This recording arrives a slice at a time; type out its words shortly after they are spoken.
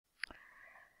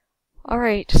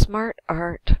Alright,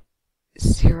 SmartArt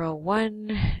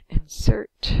 01,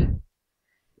 insert.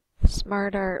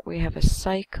 SmartArt, we have a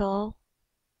cycle,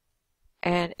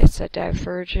 and it's a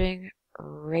diverging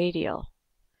radial.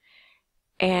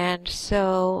 And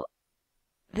so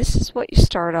this is what you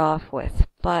start off with,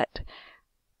 but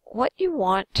what you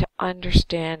want to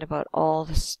understand about all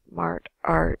the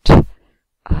SmartArt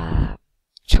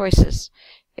choices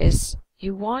is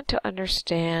you want to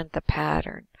understand the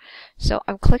pattern. So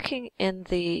I'm clicking in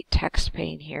the text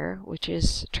pane here, which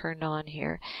is turned on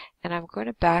here, and I'm going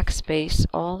to backspace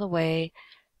all the way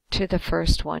to the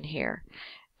first one here.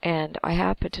 And I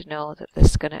happen to know that this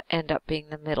is going to end up being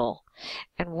the middle.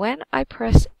 And when I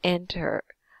press enter,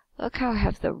 look how I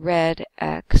have the red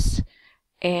X,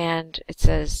 and it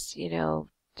says, you know,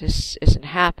 this isn't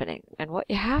happening. And what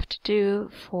you have to do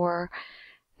for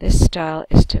this style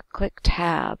is to click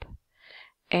tab.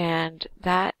 And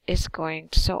that is going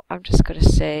to, so I'm just going to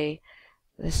say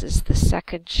this is the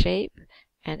second shape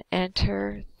and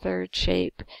enter, third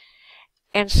shape.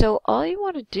 And so all you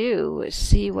want to do is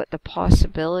see what the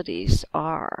possibilities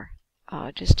are.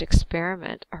 Just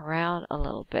experiment around a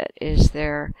little bit. Is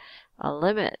there a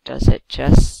limit? Does it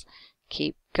just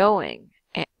keep going?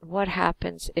 And what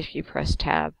happens if you press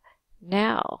tab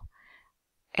now?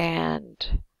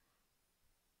 And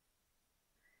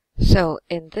so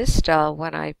in this style,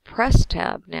 when I press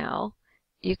tab now,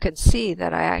 you can see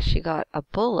that I actually got a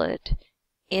bullet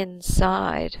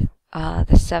inside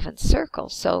the seventh circle.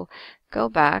 So go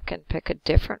back and pick a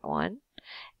different one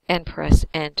and press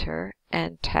enter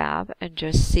and tab and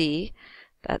just see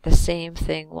that the same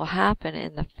thing will happen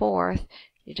in the fourth.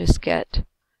 You just get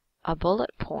a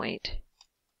bullet point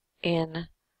in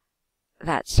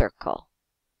that circle.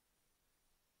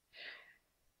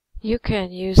 You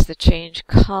can use the change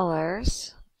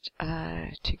colors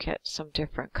to get some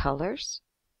different colors.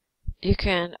 You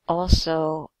can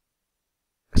also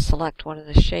select one of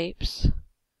the shapes,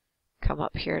 come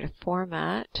up here to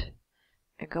format,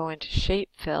 and go into shape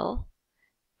fill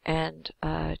and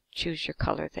choose your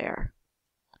color there.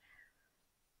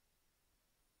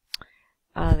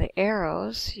 The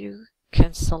arrows, you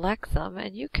can select them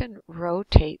and you can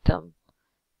rotate them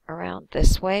around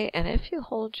this way, and if you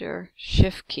hold your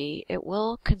shift key, it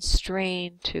will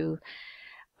constrain to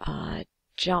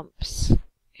jumps.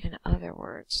 In other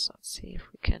words, let's see if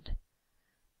we can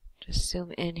just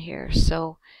zoom in here.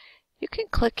 So you can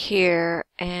click here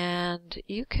and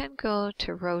you can go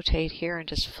to rotate here and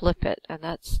just flip it, and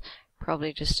that's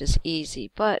probably just as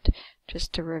easy. But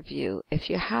just to review, if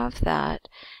you have that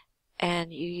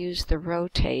and you use the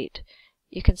rotate,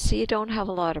 you can see you don't have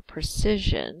a lot of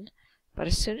precision. But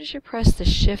as soon as you press the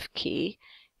shift key,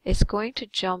 it's going to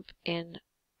jump in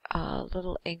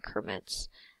little increments.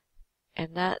 And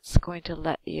that's going to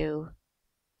let you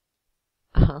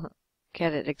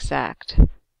get it exact.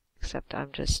 Except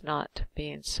I'm just not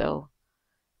being so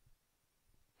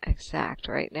exact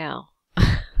right now.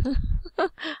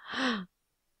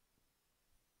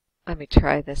 Let me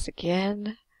try this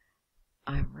again.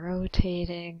 I'm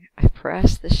rotating. I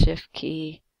press the shift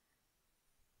key.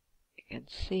 You can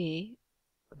see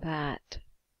that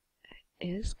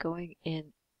is going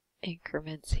in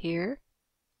increments here,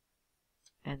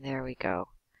 and there we go.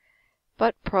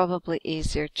 But probably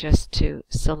easier just to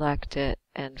select it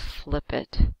and flip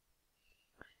it.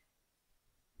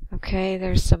 Okay,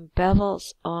 there's some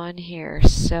bevels on here,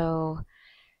 so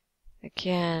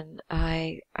again,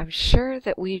 I'm sure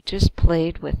that we just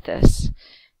played with this.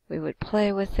 We would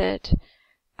play with it.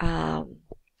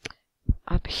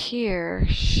 Up here,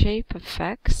 shape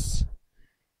effects,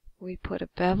 we put a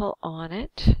bevel on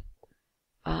it,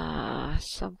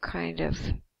 some kind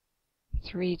of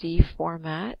 3D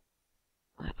format.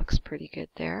 That looks pretty good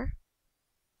there.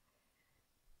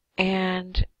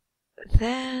 And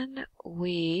then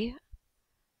we,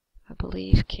 I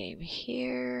believe, came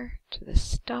here to the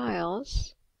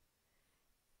styles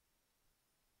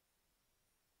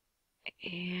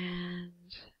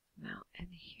and now in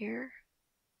here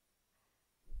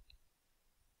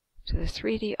to the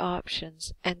 3D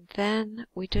options, and then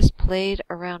we just played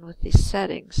around with these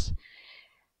settings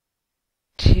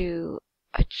to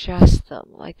adjust them,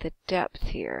 like the depth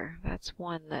here. That's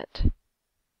one that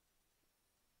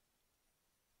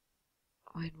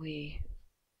when we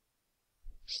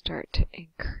start to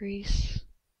increase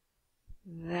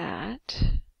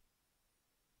that,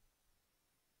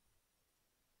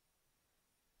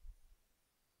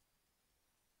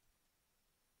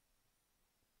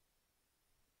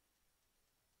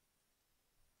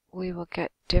 we will get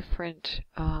different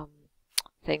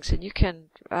things, and you can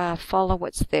follow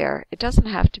what's there. It doesn't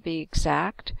have to be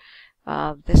exact.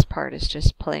 This part is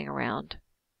just playing around.